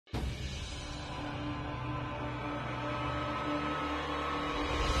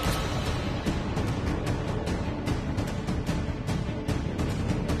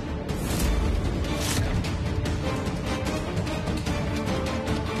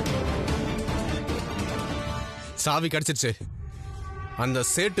சாவி கிடைச்சிருச்சு. அந்த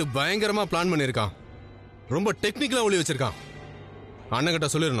சேட்டு பயங்கரமா பிளான் பண்ணிருக்கான். ரொம்ப டெக்னிக்கலா ஒளி வச்சிருக்கான். அண்ணன் கிட்ட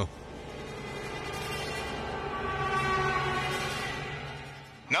சொல்லிடணும்.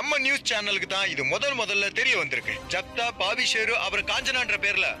 நம்ம நியூஸ் சேனலுக்கு தான் இது முதல்ல தெரிய வந்திருக்கு. ஜப்தா, பாபிஷேரு, அப்புறம் காஞ்சனான்ற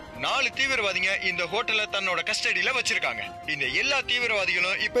பேர்ல 4 தீவிரவாதிங்க இந்த ஹோட்டல்ல தன்னோட கஸ்டடியில வச்சிருக்காங்க. இந்த எல்லா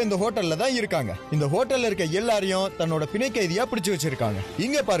தீவிரவாதிகளும் இப்ப இந்த ஹோட்டல்ல தான் இருக்காங்க. இந்த ஹோட்டல்ல இருக்க எல்லாரையும் தன்னோட பிணை கைதியா பிடிச்சு வச்சிருக்காங்க.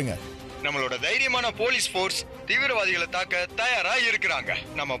 இங்க பாருங்க, நம்மளோட தைரியமான போலீஸ் போர்ஸ் தீவிரவாதிகளை தாக்க தயாரா இருக்கிறாங்க.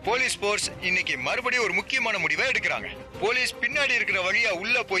 நம்ம போலீஸ் போர்ஸ் இன்னைக்கு மறுபடியும் ஒரு முக்கியமான முடிவை எடுக்கிறாங்க. போலீஸ் பின்னாடி இருக்கிற வழியா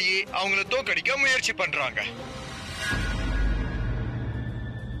உள்ள போய் அவங்கள தோக்கடிக்க முயற்சி பண்றாங்க.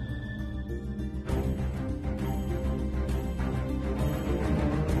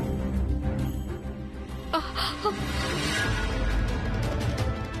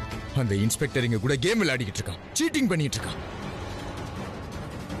 அந்த இன்ஸ்பெக்டர் இங்க கூட கேம் விளையாடிக்கிட்டு இருக்கான், சீட்டிங் பண்ணிட்டு இருக்கான்.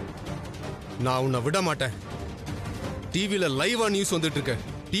 நான் உன்னை விட மாட்டேன். டிவில லைவா நியூஸ் வந்துட்டு இருக்கு.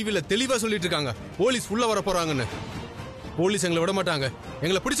 டிவில தெளிவா சொல்லிட்டு இருக்காங்க போலீஸ் உள்ள வர போறாங்கன்னு. போலீஸ் எங்களை விட மாட்டாங்க,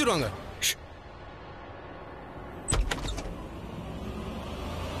 எங்களை பிடிச்சிருவாங்க.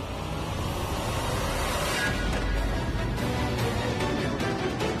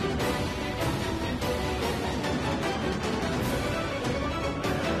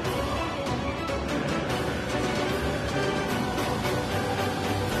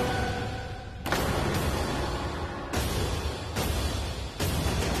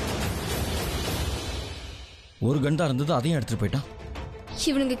 ஒரு கன் தான் இருந்தது, அதையும் எடுத்துட்டு போயிட்டான்.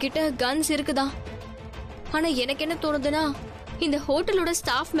 இவனுங்க கிட்ட கன்ஸ் இருக்குதா? ஆனா எனக்கு என்ன தோணுதுன்னா, இந்த ஹோட்டலோட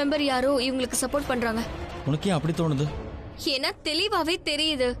ஸ்டாஃப் மெம்பர் யாரோ இவங்களுக்கு சப்போர்ட் பண்றாங்க. உனக்கு ஏன் அப்படி தோணுது? ஏன்னா தெளிவாவே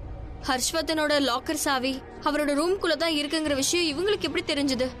தெரியுது. ஹர்ஷ்வர்தனோட லாக்கர் சாவி அவரோட ரூம்குள்ள தான் இருக்குங்கிற விஷயம் இவங்களுக்கு எப்படி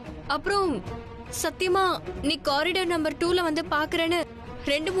தெரிஞ்சது? அப்புறம் சத்தியமா நீ காரிடார் நம்பர் 2ல வந்து பாக்குறேன்னு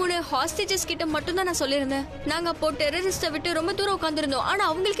 2-3 ஹாஸ்டேஜஸ் கிட்ட மட்டும் தான் நான் சொல்லியிருந்தேன். நாங்க அப்போ டெரரிஸ்ட விட்டு ரொம்ப தூரம் உட்கார்ந்திருந்தோம். ஆனா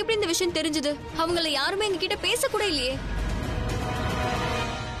அவங்களுக்கு எப்படி இந்த விஷயம் தெரிஞ்சது? அவங்கள யாருமே எங்க கிட்ட பேச கூட இல்லையே.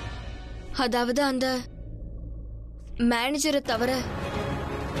 அதாவது அந்த மேனேஜரை தவிர.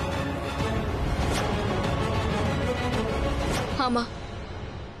 ஆமா,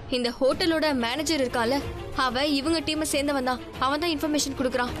 இந்த ஹோட்டலோட மேனேஜர் இருக்கால, அவன் இவங்க டீமை சேர்ந்தவன் தான். அவன் தான் இன்ஃபர்மேஷன்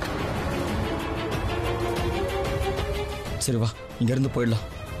கொடுக்கறான். சரி வா, இங்க இருந்து போயிடலாம்.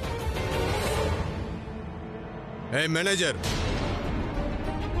 ஏய் மேனேஜர்,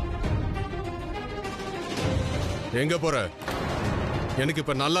 எங்க போற? எனக்கு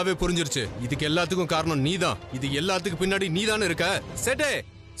இப்ப நல்லாவே புரிஞ்சிருச்சு. இதுக்கு எல்லாத்துக்கும் காரணம் நீதான். இது எல்லாத்துக்கும் பின்னாடி நீதானே இருக்க. சேட்டே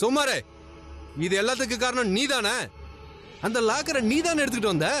சும்மாரே, இது எல்லாத்துக்கும் காரணம் நீதானே. அந்த லாக்கரை நீதானே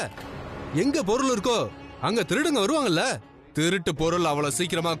எடுத்துக்கிட்டு வந்த. எங்க பொருள் இருக்கோ அங்க திருடுங்க வருவாங்கல்ல. திருட்டு பொருள் அவ்வளவு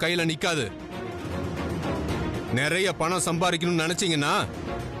சீக்கிரமா கையில நிக்காது. நிறைய பணம் சம்பாதிக்கணும்னு நினைச்சீங்கன்னா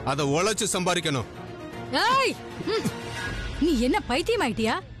அதை உழைச்சு சம்பாதிக்கணும். நீ என்ன பைத்தியம்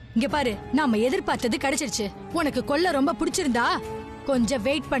ஆயிட்டியா? இங்க பாரு, நாம எதிர்பார்த்தது கிடைச்சிருச்சு. உனக்கு கொல்ல ரொம்ப பிடிச்சிருந்தா கொஞ்சம்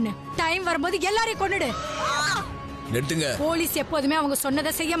வெயிட் பண்ணு. டைம் வரும்போது எல்லாரையும் கொன்னுடு. நிறுத்துங்க. போலீஸ் எப்போதுமே அவங்க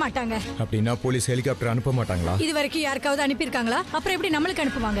சொன்னதை செய்ய மாட்டாங்க. அப்படின்னா போலீஸ் ஹெலிகாப்டர் அனுப்ப மாட்டாங்களா? இது வரைக்கும் யாருக்காவது அனுப்பியிருக்காங்களா? அப்புறம் எப்படி நம்மளுக்கு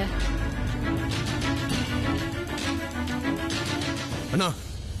அனுப்புவாங்க? அண்ணா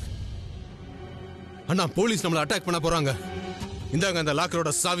அண்ணா, போலீஸ் நம்மள அட்டாக் பண்ண போறாங்க. இந்தாங்க அந்த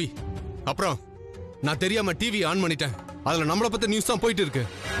லாக்கரோட சாவி. அப்புறம் நான் தெரியாம டிவி ஆன் பண்ணிட்டேன். அதுல நம்மள பத்தி நியூஸ் தான் போயிட்டு இருக்கு.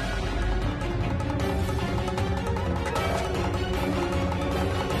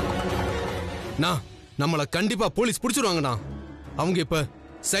 நான் நம்மள கண்டிப்பா போலீஸ் பிடிச்சிருவாங்கண்ணா. அவங்க இப்ப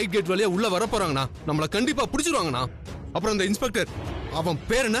சைட் கேட் வழியா உள்ள வர போறாங்கண்ணா. நம்மள கண்டிப்பா பிடிச்சிருவாங்கண்ணா. அப்புறம் அந்த இன்ஸ்பெக்டர், அவன்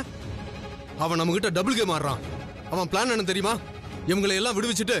பேர் என்ன? அவன் நம்ம கிட்ட டபுள் கேம் ஆடுறான். அவன் பிளான் என்ன தெரியுமா? இவங்களை எல்லாம்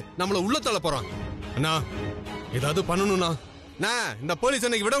விடுவிச்சுட்டு நம்மள உள்ள தள்ள போறான். அண்ணா ஏதாவது பண்ணணும்னா இந்த போலீஸ்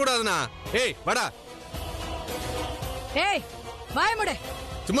அன்னைக்கு விடக்கூடாதுண்ணா. ஏய் வாடா. ஏய் வாய மூடு.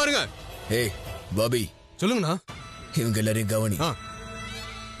 சும்மா இருங்க. ஏய் பாபி, சொல்லுங்கண்ணா. இவங்க எல்லாரையும் கவனி.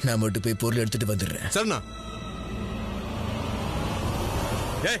 நான் மட்டும் போய் பொருள் எடுத்துட்டு வந்துடுறேன். சரிண்ணா.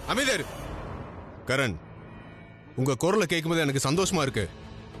 ஏய் அமைதியாரு. கரண், உங்க குரலை கேட்கும்போது எனக்கு சந்தோஷமா இருக்கு.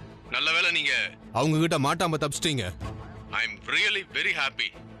 நல்ல வேளை நீங்க அவங்க கிட்ட மாட்டாம தப்பிச்சிட்டீங்க. ஐ அம் ரியலி வெரி ஹாப்பி.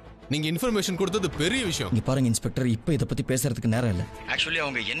 நீங்க இன்ஃபர்மேஷன் கொடுத்தது பெரிய விஷயம். இங்க பாருங்க இன்ஸ்பெக்டர், இப்ப இத பத்தி பேசுறதுக்கு நேரம் இல்ல. ஆக்சுவலி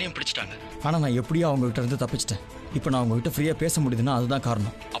அவங்க என்னையும் பிடிச்சிட்டாங்க. ஆனா நான் எப்படியோ அவங்க கிட்ட இருந்து தப்பிச்சிட்டேன். இப்ப நான் அவங்க கிட்ட ஃப்ரீயா பேச முடியுதுன்னா அதுதான்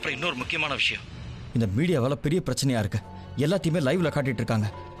காரணம். அப்புறம் இன்னொரு முக்கியமான விஷயம், இந்த மீடியாவால பெரிய பிரச்சனையா இருக்கு. எல்லாத்தையுமே லைவ்ல காட்டிட்டு இருக்காங்க.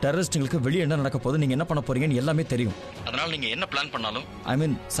 டெரரிஸ்டுங்களுக்கு வெளியே என்ன நடக்க போகுது, நீங்க என்ன பண்ண போறீங்கன்னு எல்லாமே தெரியும். அதனால நீங்க என்ன பிளான் பண்ணாலும், ஐ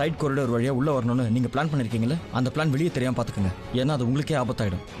மீன் சைட் காரிடார் வழியா உள்ள வரணும்னு நீங்க பிளான் பண்ணிருக்கீங்களா? அந்த பிளான் வெளியே தெரியாம பாத்துக்கோங்க. ஏன்னா அது உங்களுக்கே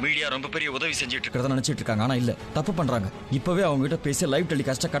ஆபத்தாயிடும். மீடியா ரொம்ப பெரிய உதவி செஞ்சுட்டு இருக்கிறத நினைச்சிட்டு இருக்காங்க. ஆனா இல்ல, தப்பு பண்றாங்க. இப்பவே அவங்க கிட்ட பேசி லைவ்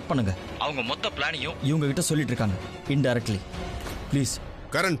டெலிகாஸ்ட கட் பண்ணுங்க. அவங்க மொத்த பிளானையும் இவங்க கிட்ட சொல்லிட்டு இருக்காங்க இன்டைரக்ட்லி. ப்ளீஸ்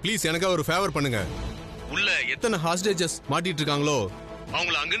கரண், ப்ளீஸ் எனக்கா ஒரு ஃபேவர் பண்ணுங்க. உள்ள எத்தனை ஹாஸ்டேஜஸ் மாட்டிட்டு இருக்காங்களோ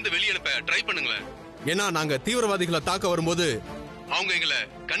அவங்கள அங்கிருந்து வெளியே அனுப்ப ட்ரை பண்ணுங்களேன். ஏன்னா நாங்க தீவிரவாதிகளை தாக்க வரும்போது அவங்க எங்களை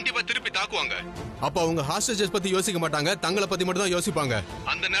கண்டிப்பா திருப்பி தாக்குவாங்க. அப்ப அவங்க ஹாஸ்டேஜஸ் பத்தி யோசிக்க மாட்டாங்க, தங்களை பத்தி மட்டும் தான் யோசிப்பாங்க.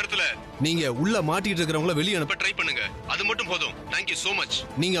 அந்த நேரத்துல நீங்க உள்ள மாட்டிட்டு இருக்கிறவங்கள வெளியே அனுப்ப ட்ரை பண்ணுங்க. அது மட்டும் போதும். Thank you so much.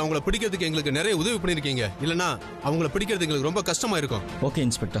 நீங்க அவங்கள பிடிக்கிறதுக்கு எங்களுக்கு நிறைய உதவி பண்ணிருக்கீங்க. இல்லனா அவங்கள பிடிக்கிறது எங்களுக்கு ரொம்ப கஷ்டமா இருக்கும். Okay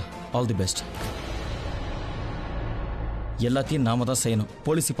inspector, all the best. எல்லாத்தையும் நாம தான் செய்யணும்.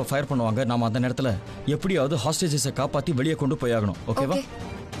 போலீஸ் இப்ப ஃபயர் பண்ணுவாங்க. நாம அந்த நேரத்துல எப்படியாவது ஹாஸ்டேஜஸை காப்பாத்தி வெளியே கொண்டு போயாகணும். ஓகேவா?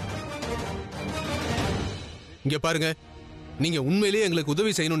 இங்க பாருங்க, நீங்க உண்மையிலேயே எங்களுக்கு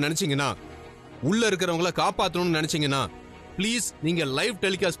உதவி செய்யணும்னு நினைச்சீங்கன்னா, உள்ள இருக்கிறவங்கள காப்பாற்றணும்னு நினைச்சீங்கன்னா, ப்ளீஸ் நீங்க லைவ்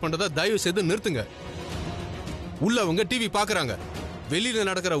டெலிகாஸ்ட் பண்றதை தயவு செய்து நிறுத்துங்க. உள்ளவங்க டிவி பாக்குறாங்க. வெளியில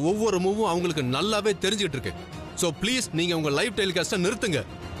நடக்கிற ஒவ்வொரு மூவும் அவங்களுக்கு நல்லாவே தெரிஞ்சுட்டு இருக்கு. சோ ப்ளீஸ் நீங்க உங்க லைவ் டெலிகாஸ்ட நிறுத்துங்க.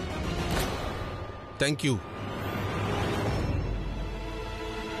 தேங்க்யூ.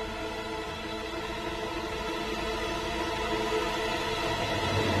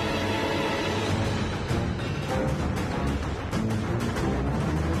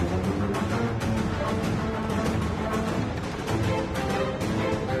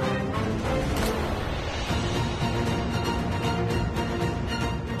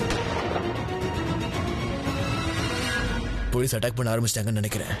 போலீஸ் அட்டாக் பண்ண ஆரம்பிச்சிட்டாங்கன்னு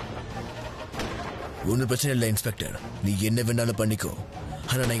நினைக்கிறேன். ஒன்றும் பிரச்சனை இல்லை இன்ஸ்பெக்டர், நீ என்ன வேணாலும் பண்ணிக்கோ.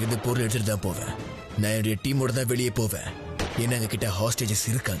 ஆனால் நான் இங்கிருந்து பொருள் எடுத்துட்டு தான் போவேன். நான் என்னுடைய டீமோட தான் வெளியே போவேன். ஏன்னா எங்க கிட்ட ஹாஸ்டேஜஸ்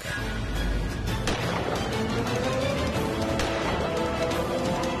இருக்காங்க.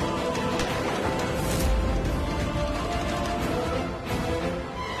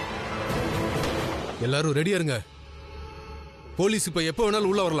 எல்லாரும் ரெடியா இருங்க. போலீஸ் இப்ப எப்ப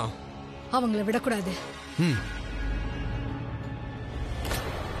வேணாலும் உள்ள வரலாம். அவங்கள விடக்கூடாது.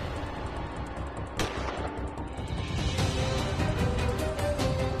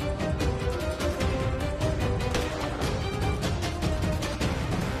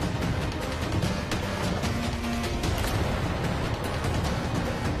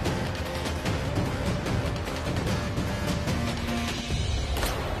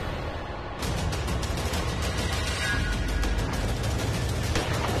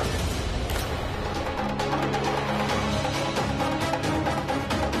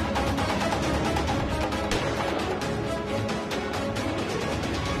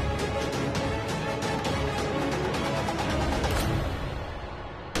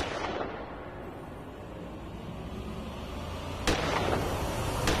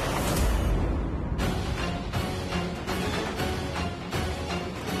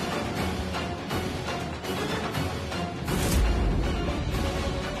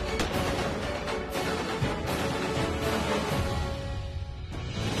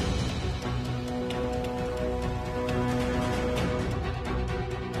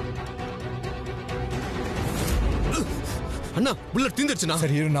 அண்ணா புல்லட் தீந்துருச்சுனா?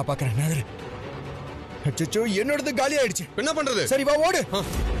 சரி இரு, நான் பாக்குறேன். நகரு. அச்சச்சோ, என்னோடது காலி ஆயிடுச்சு. என்ன பண்றது? சரி வா ஓடு.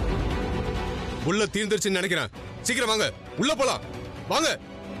 புல்லட் தீந்துருச்சுன்னு நினைக்கிறேன். சீக்கிரம் வாங்க, உள்ள போலாம். வாங்க.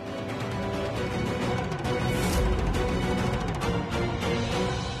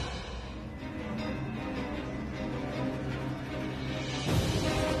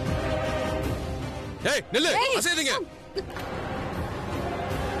 ஏய் நில்லு, அசையாதீங்க.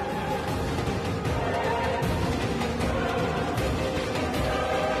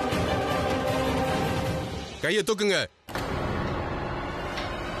 கையை தூக்குங்க.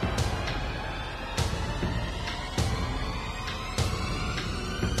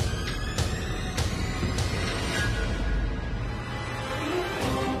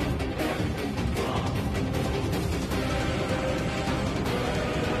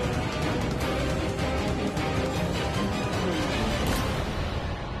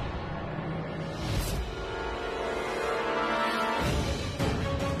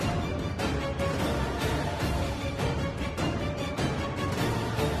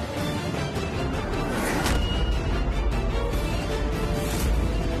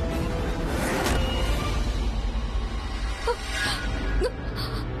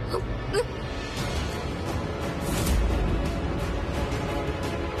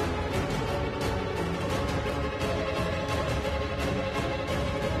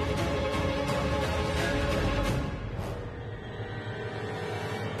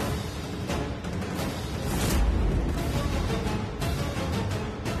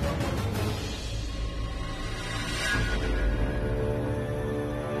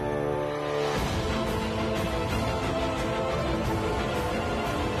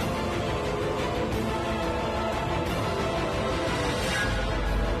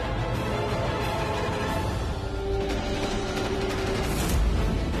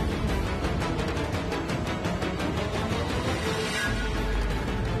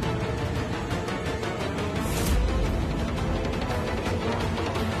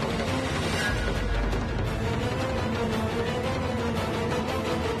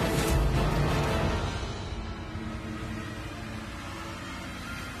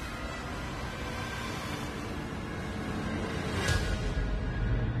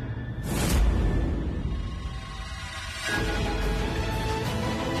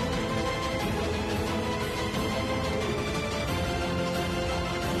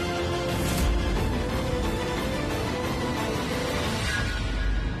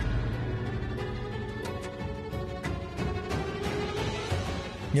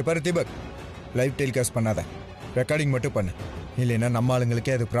 இங்கே பாரு தீபக், லைவ் டெலிகாஸ்ட் பண்ணாத, ரெக்கார்டிங் மட்டும் பண்ணு. இல்லைன்னா நம்ம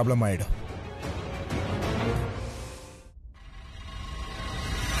ஆளுங்களுக்கே அது ப்ராப்ளம் ஆகிடும்.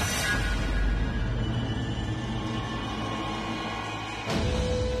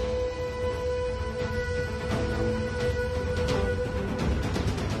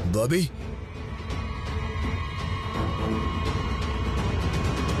 பாபி,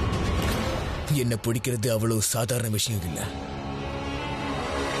 என்ன பிடிக்கிறது அவ்வளவு சாதாரண விஷயம் இல்லை.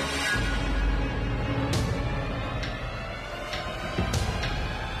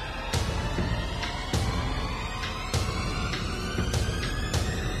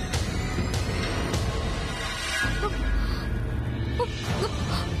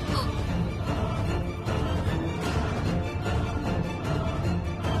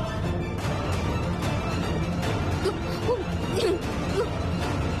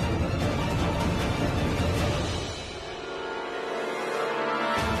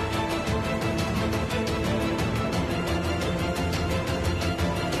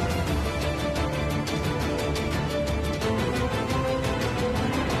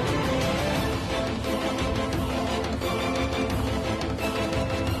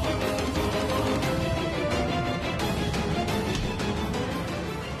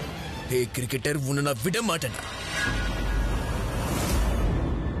 கிரிக்கெட்டர், உன்னை நான் விட மாட்டேன்.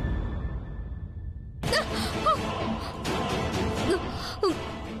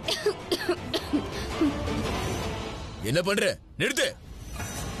 என்ன பண்ற? நிறுத்து.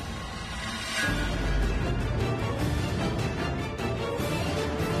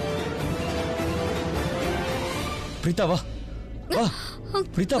 பிரீதா வா வா,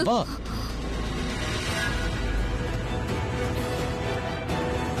 பிரீதா வா.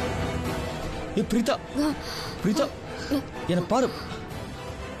 ஏ பிரீதா, பிரீதா என்ன பாரு.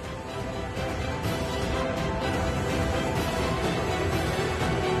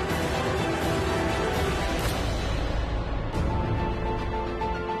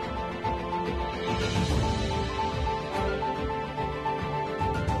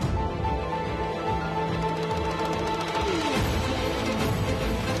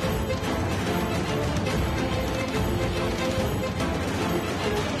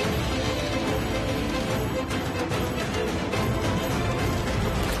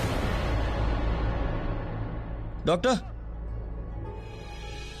 டாக்டர்,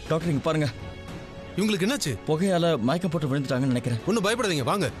 டாக்டர் இங்க பாருங்க. இவங்களுக்கு என்னாச்சு? புகையால மயக்கம் போட்டு விழுந்துட்டாங்கன்னு நினைக்கிறேன். ஒன்றும் பயப்படாதீங்க,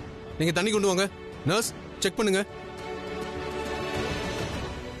 வாங்க. நீங்க தண்ணி கொண்டு வாங்க. நர்ஸ் செக் பண்ணுங்க.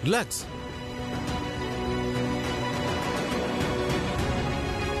 ரிலாக்ஸ்.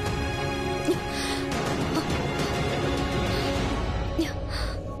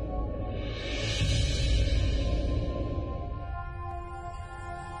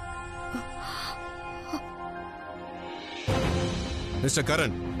 மிஸ்டர்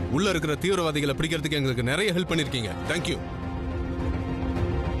கரண், உள்ள இருக்கிற தீவிரவாதிகளை பிடிக்கிறதுக்கு எங்களுக்கு நிறைய ஹெல்ப் பண்ணிருக்கீங்க. Thank you.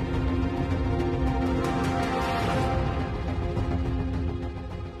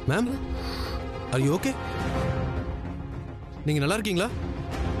 Ma'am, are you okay? நீங்க நல்லா இருக்கீங்களா?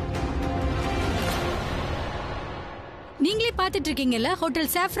 நீங்களே பாத்துட்டு இருக்கீங்கல்ல,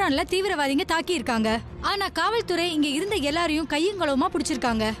 ஹோட்டல் சாஃப்ரான்ல தீவிரவாதிங்க தாக்கி இருக்காங்க. ஆனா காவல்துறை இங்க இருந்த எல்லாரையும் கையுங்களவுமா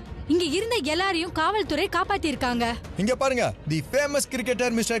பிடிச்சிருக்காங்க. இங்க இருந்த எல்லாரையும் காவல்துறை காப்பாத்தி இருக்காங்க. இங்க பாருங்க, the famous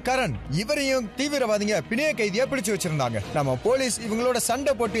cricketer mister Karan, இவரையும் தீவிரவாதிங்க பிணைய கைதியா பிடிச்சு வச்சிருந்தாங்க. நம்ம போலீஸ் இவங்களோட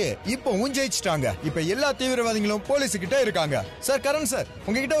சண்டை போட்டு இப்போ ஜெயிச்சிட்டாங்க. இப்ப எல்லா தீவிரவாதிகளும் போலீஸ் கிட்ட இருக்காங்க. சார் கரண் சார்,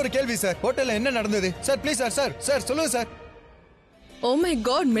 உங்ககிட்ட ஒரு கேள்வி சார். ஹோட்டல்ல என்ன நடந்தது sir? Please sir. Sir sir சொல்லுங்க sir. Oh my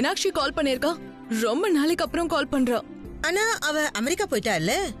God, Meenakshi கால் பண்ணிருக்கா. ரொம்ப நாளைக்கு அப்புறம் கால் பண்றா. ஆனா அவ அமெரிக்கா போயிட்டா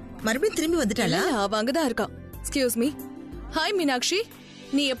இல்ல, மறுபடியும் திரும்பி வந்துட்டாளா? அவ அங்கதான் இருக்கா. Excuse me. ஹாய் மீனாட்சி,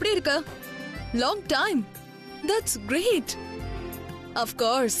 நீ எப்படி இருக்க? Long time. That's great. Of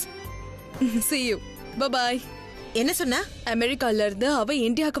course. see you. bye bye. என்ன சொன்னா? அமெரிக்கால இருந்து அவ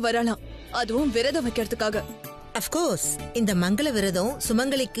இந்தியாக்கு வரலாம், அதுவும் விரதம் வைக்கிறதுக்காக. Of course. இந்த மங்கள விரதம்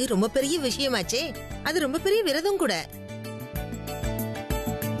சுமங்கலிக்கு ரொம்ப பெரிய விஷயமாச்சே. அது ரொம்ப பெரிய விரதம் கூட.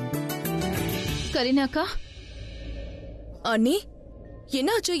 கரீனாக்கா. அண்ணி,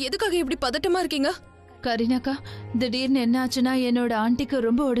 என்னாச்சு? எதுக்காக இப்படி பதட்டமா இருக்கீங்க? கரீனாக்கா, திடீர்னு என்ன ஆச்சுன்னா என்னோட ஆண்டிக்கு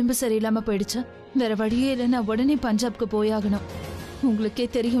ரொம்ப உடம்பு சரியில்லாம போயிடுச்சு. வேற வழியே இல்லை, நான் உடனே பஞ்சாப்க்கு போயாகணும். உங்களுக்கே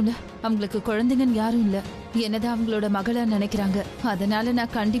தெரியும்ல, அவங்களுக்கு குழந்தைங்கன்னு யாரும் இல்ல. என்னதான் அவங்களோட மகளா நினைக்கிறாங்க. அதனால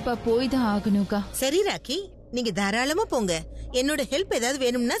நான் கண்டிப்பா போய் தான் ஆகணும்க்கா. சரி ராக்கி, நீங்க தாராளமா போங்க. என்னோட ஹெல்ப் ஏதாவது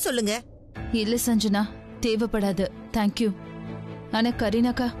வேணும்னா சொல்லுங்க. இல்ல சஞ்சனா, தேவைப்படாது. தேங்க்யூ. ஆனா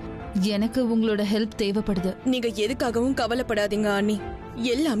கரீனாக்கா, எனக்கு உங்களோட ஹெல்ப் தேவைப்படுது. நீங்க எதுக்காகவும் கவலைப்படாதீங்க அண்ணி,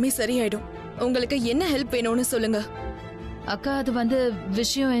 எல்லாமே சரியாயிடும். உங்களுக்கு என்ன ஹெல்ப் வேணும்னு சொல்லுங்க. அக்கா, அது வந்து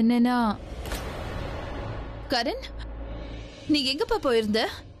விஷயம் என்னன்னா, கரண் நீ எங்கப்பா போயிருந்த?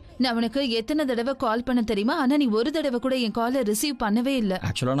 நான் உனக்கு எத்தனை தடவை கால் பண்ண தெரியுமா? ஆனா நீ ஒரு தடவை கூட என் காலை ரிசீவ் பண்ணவே இல்லை.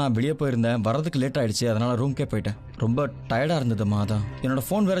 ஆக்சுவலாக நான் வெளியே போயிருந்தேன், வரதுக்கு லேட் ஆயிடுச்சு, அதனால ரூம்க்கே போயிட்டேன். ரொம்ப டயர்டாக இருந்ததுமா, அதான். என்னோட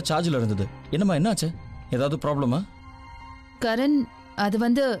ஃபோன் வேற சார்ஜில் இருந்தது. என்னம்மா என்னாச்சு? ஏதாவது ப்ராப்ளமா? கரண்,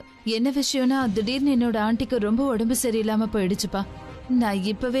 அது என்ன விஷயம்னா திடீர்னு என்னோட ஆண்டிக்கு ரொம்ப உடம்பு சரியில்லாம போயிடுச்சுப்பா. நான்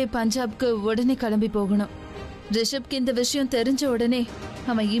இப்பவே பஞ்சாப்க்கு உடனே கிளம்பி போகணும். ரிஷப்க்கு இந்த விஷயம் தெரிஞ்ச உடனே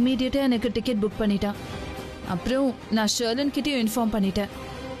அவன் இமீடியட்டா எனக்கு டிக்கெட் புக் பண்ணிட்டான். அப்புறம் நான் ஷர்லன் கிட்டயும் இன்ஃபார்ம் பண்ணிட்டேன்.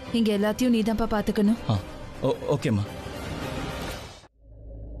 இங்க எல்லாத்தையும் நீதான்ப்பா பாத்துக்கணும். ஓகேம்மா.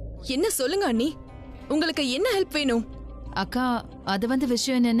 என்ன சொல்லுங்க அண்ணி, உங்களுக்கு என்ன ஹெல்ப் வேணும்? அக்கா, அது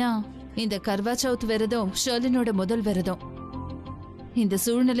விஷயம் என்னன்னா, இந்த கர்வா சவுத் விரதம் ஷர்லனோட முதல் விரதம். இந்த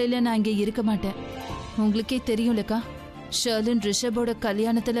சூழ்நிலையில நான் இங்க இருக்க மாட்டேன். உங்களுக்கே தெரியும்லக்கா, ஷர்லன் ரிஷபோட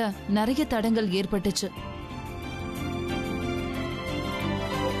கல்யாணத்துல நிறைய தடங்கள் ஏற்பட்டுச்சு.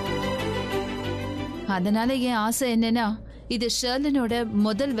 அதனால என் ஆசை என்னன்னா, இது ஷர்லனோட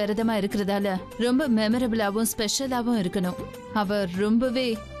முதல் விரதமா இருக்கிறதால ரொம்ப மெமரபிளாவும் ஸ்பெஷலாவும் இருக்கணும். அவ ரொம்பவே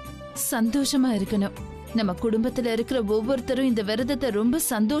சந்தோஷமா இருக்கணும். நம்ம குடும்பத்துல இருக்கிற ஒவ்வொருத்தரும் இந்த விரதத்தை ரொம்ப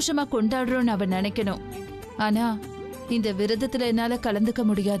சந்தோஷமா கொண்டாடுறோம்னு அவ நினைக்கணும். ஆனா இந்த விரதத்துல என்னால கலந்துக்க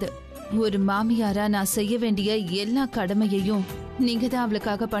முடியாது. ஒரு மாமியாரா நான் செய்ய வேண்டிய எல்லா கடமையையும் நீங்க தான்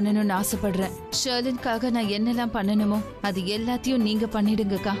அவளுக்காக பண்ணணும்னு ஆசைப்படுறேன். ஷர்லனுக்காக நான் என்னெல்லாம் பண்ணணுமோ அது எல்லாத்தையும் நீங்க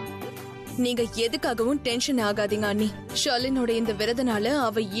பண்ணிடுங்கக்கா. நீங்க எதுக்காகவும் டென்ஷன் ஆகாதீங்க அண்ணி. ஷர்லினோட இந்த விரதனால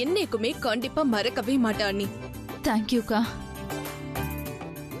அவ என்னைக்குமே கண்டிப்பா மறக்கவே மாட்டா அண்ணி. தேங்க்யூக்கா.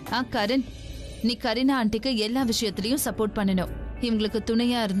 கரண், நீ கரீனா ஆண்டிக்கு எல்லா விஷயத்திலயும் சப்போர்ட் பண்ணணும். இவங்களுக்கு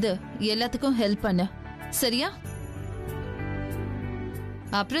துணையா இருந்து எல்லாத்துக்கும் ஹெல்ப் பண்ணு, சரியா?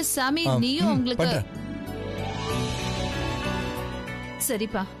 அப்புறம் சாமி, நீயும் உங்களுக்கு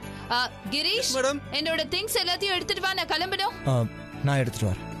சரிப்பா. கிரீஷ், என்னோட திங்ஸ் எல்லாத்தையும் எடுத்துட்டு வா, நான் கிளம்பணும். நான் எடுத்துட்டு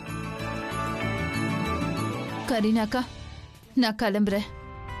வரேன். கரீனாக்கா, நான் கிளம்புறேன்.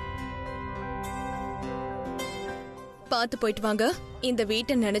 பாத்து போயிட்டு வாங்க. இந்த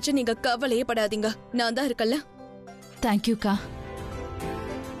வீட்டை நினைச்சு நீங்க கவலையே படாதீங்க, நான் தான் இருக்கல. தேங்க்யூக்கா.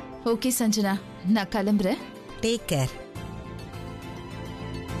 ஓகே சஞ்சனா, நான் கிளம்புறேன். Take care.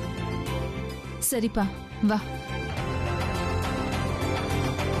 சரிப்பா, வா.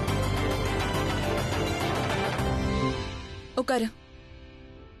 உட்காரு.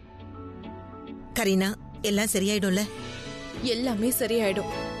 கரீனா, எல்லாம் சரியாயிடும்ல? எல்லாமே சரியாயிடும்,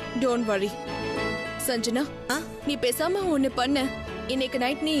 டோன்ட் வரி. சஞ்சனா, நீ பேசாம ஒண்ணு பண்ண. இன்னைக்கு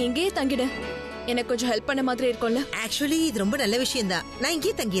நைட் நீ இங்கேயே தங்கிட. எனக்கு கொஞ்சம் ஹெல்ப் பண்ண மாதிரி இருக்கும்ல? ஆக்சுவலி இது ரொம்ப நல்ல விஷயம் தான். நான்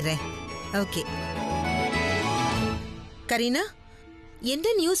இங்கேயே தங்கிடுறேன். ஓகே. கரீனா,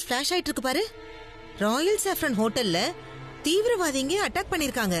 என்ன நியூஸ் ஃபிளாஷ் ஆயிட்டு இருக்கு பாரு. ராயல் சாஃப்ரன் ஹோட்டல்ல தீவிரவாதிங்க அட்டாக்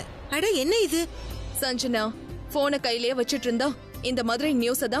பண்ணிருக்காங்க. அட, என்ன இது? சஞ்சனா, போனை கையிலேயே வச்சிட்டு இருந்தா இந்த மாதிரி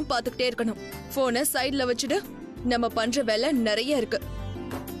நியூஸ தான் பாத்துக்கிட்டே இருக்கணும். போனை சைடுல வச்சுட்டு நம்ம பண்ற வேலை நிறைய இருக்கு.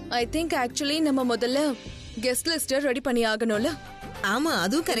 ஐ திங்க் ஆக்சுவலி நம்ம முதல்ல கெஸ்ட் லிஸ்ட் ரெடி பண்ணி ஆகணும்ல? ஆமா,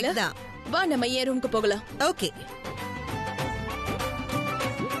 அதுவும் கரெக்ட் தான். வா, நம்ம ஏன் ரூமுக்கு போகலாம். ஓகே.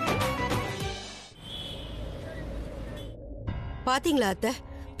 பாத்தீங்களா அத்தை,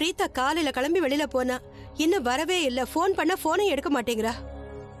 பிரீதா காலையில கிளம்பி வெளியில போனா இன்னும் வரவே இல்ல. போன் பண்ண போனையும் எடுக்க மாட்டேங்கிறா.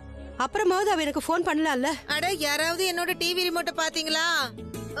 அப்புறமாவது அவ எனக்கு போன் பண்ணலாம்ல. அட, யாராவது என்னோட டிவி ரிமோட்டை பாத்தீங்களா?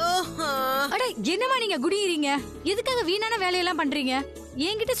 அட, என்னமா நீங்க குடியறீங்க? எதுக்காக வீணான வேலையெல்லாம் பண்றீங்க?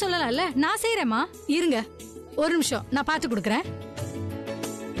 என்கிட்ட சொல்லலாம்ல, நான் செய்யறேமா. இருங்க ஒரு நிமிஷம், நான் பாத்து கொடுக்கறேன்.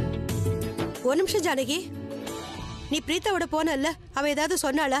 ஒரு நிமிஷம் ஜானகி, நீ பிரீத்தாவோட போனல்ல, அவ ஏதாவது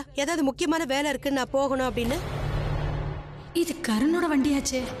சொன்னாளா? ஏதாவது முக்கியமான வேலை இருக்கு, நான் போகணும் அப்படின்னு? இது கரனோட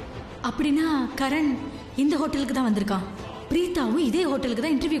வண்டியாச்சே. அப்படின்னா கரண் இந்த ஹோட்டலுக்கு தான் வந்திருக்கான். பிரீத்தாவும் இதே ஹோட்டலுக்கு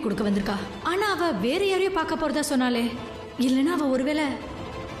தான் இன்டர்வியூ கொடுக்க வந்திருக்கா. ஆனா அவ வேற யாரையும் பார்க்க போறதா சொன்னாலே. இல்லைன்னா அவ ஒருவேளை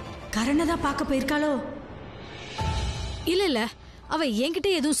கரனை தான் பார்க்க போயிருக்காளோ? இல்ல இல்ல, அவ என்கிட்ட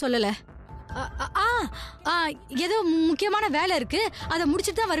எதுவும் சொல்லல. ஏதோ முக்கியமான வேலை இருக்கு, அதை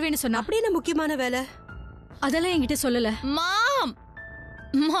முடிச்சுட்டு தான் வருவேன்னு சொன்னா. அப்படின்னு முக்கியமான வேலை அதெல்லாம் என்கிட்ட சொல்லல. மாம்,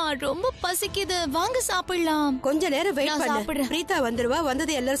 ரொம்ப பசிக்குது, வாங்க சாப்பிடலாம். கொஞ்ச நேரம் வெயிட் பண்ணு, பிரீதா வந்துருவா.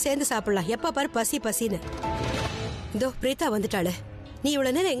 வந்தது எல்லாரும் சேர்ந்து சாப்பிடலாம். எப்ப பாரு பசி பசின்னு. இதோ பிரீதா வந்துட்டாளே. நீ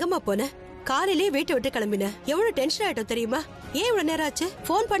இவ்வளவு நேரம் எங்கம்மா போன? காலையிலேயே வீட்டை விட்டு கிளம்பின. எவ்வளவு டென்ஷன் ஆயிட்டோம் தெரியுமா? ஏன் இவ்வளவு நேரம் ஆச்சு?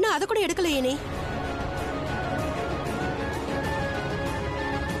 போன் பண்ண அதை கூட எடுக்கலையே நீ.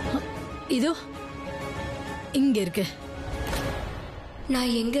 இதோ இங்க இருக்கு.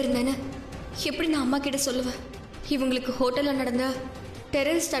 நான் எங்க இருந்தேன்னு எப்படி நான் அம்மா கிட்ட சொல்லுவேன்? இவங்களுக்கு ஹோட்டல்ல நடந்த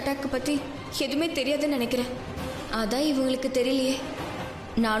டெரரிஸ்ட் அட்டாக் பத்தி எதுவுமே தெரியாதுன்னு நினைக்கிறேன். அதான் இவங்களுக்கு தெரியலையே.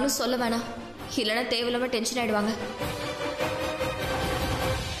 நானும் சொல்ல வேணாம், இல்லைன்னா தேவையில்லாம டென்ஷன் ஆயிடுவாங்க.